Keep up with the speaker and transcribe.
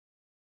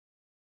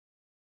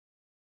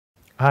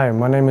Hi,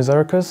 my name is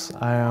Erikas.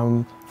 I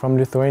am from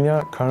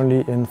Lithuania,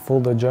 currently in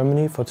Fulda,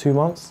 Germany for 2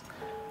 months.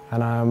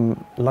 And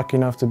I'm lucky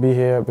enough to be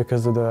here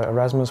because of the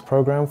Erasmus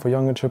program for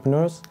young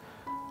entrepreneurs.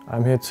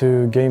 I'm here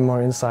to gain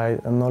more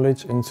insight and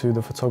knowledge into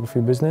the photography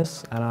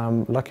business, and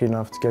I'm lucky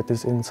enough to get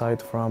this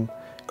insight from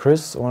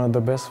Chris, one of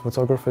the best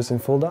photographers in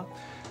Fulda.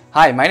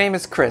 Hi, my name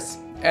is Chris,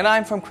 and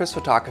I'm from Chris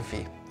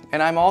Photography.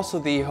 And I'm also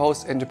the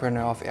host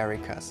entrepreneur of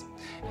Erikas.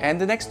 And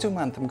the next 2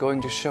 months I'm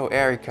going to show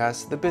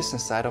Erikas the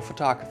business side of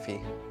photography.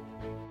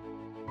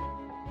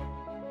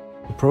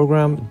 The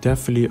program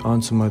definitely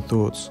answered my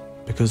thoughts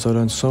because I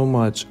learned so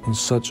much in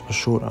such a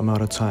short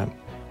amount of time.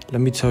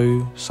 Let me tell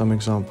you some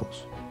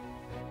examples.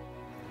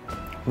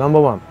 Number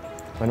 1,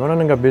 when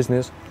running a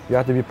business, you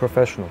have to be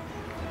professional.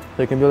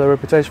 You can build a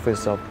reputation for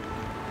yourself,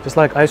 just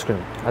like ice cream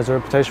has a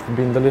reputation for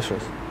being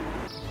delicious.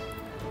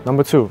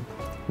 Number 2,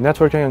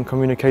 networking and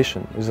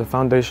communication is the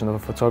foundation of a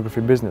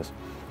photography business,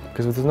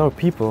 because if there's no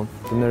people,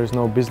 then there is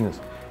no business.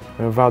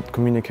 And without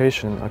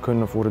communication, I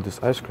couldn't have ordered this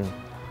ice cream.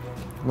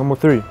 Number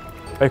 3,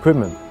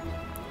 equipment.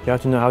 You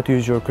have to know how to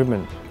use your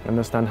equipment,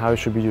 understand how it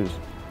should be used.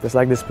 Just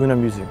like the spoon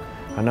I'm using.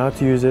 I know how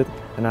to use it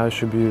and how it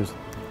should be used.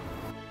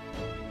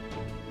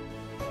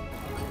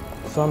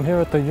 So I'm here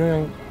at the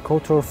Young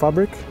Cultural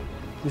Fabric.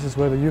 This is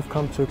where the youth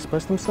come to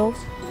express themselves.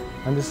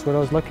 And this is where I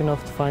was lucky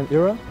enough to find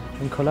Ira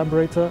and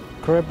collaborate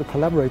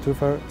with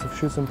her to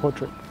shoot some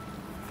portrait.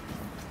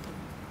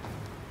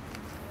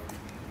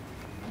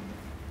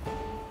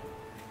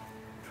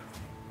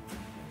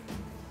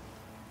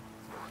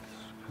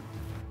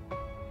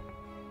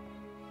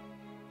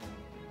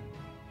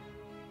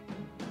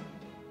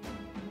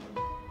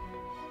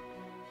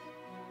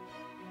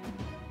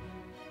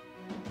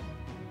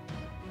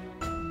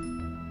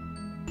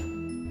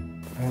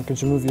 And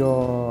could you move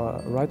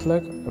your right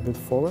leg a bit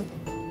forward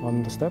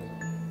on the step?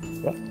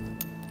 Yeah.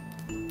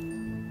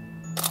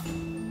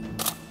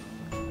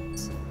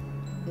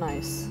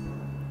 Nice.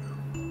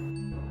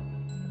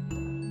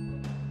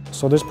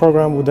 So this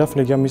program will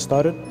definitely get me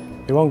started.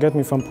 It won't get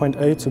me from point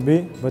A to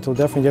B, but it will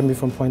definitely get me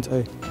from point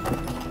A.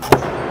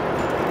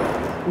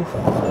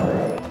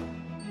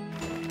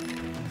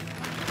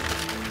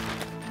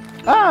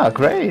 Ah,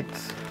 great!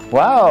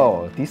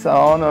 Wow, these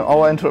are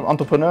our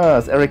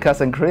entrepreneurs,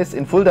 Erikas and Chris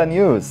in Fulda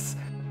News.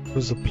 It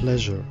was a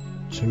pleasure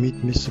to meet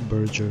Mr.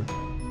 Berger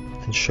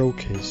and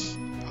showcase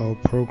our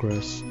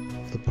progress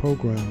of the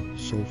program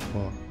so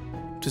far.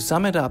 To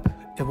sum it up,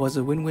 it was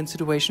a win-win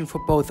situation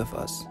for both of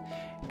us,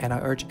 and I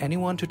urge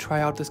anyone to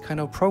try out this kind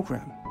of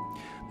program.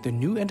 The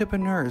new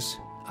entrepreneurs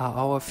are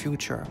our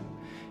future,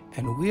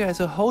 and we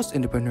as a host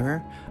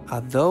entrepreneur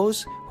are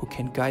those who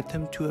can guide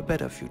them to a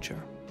better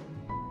future.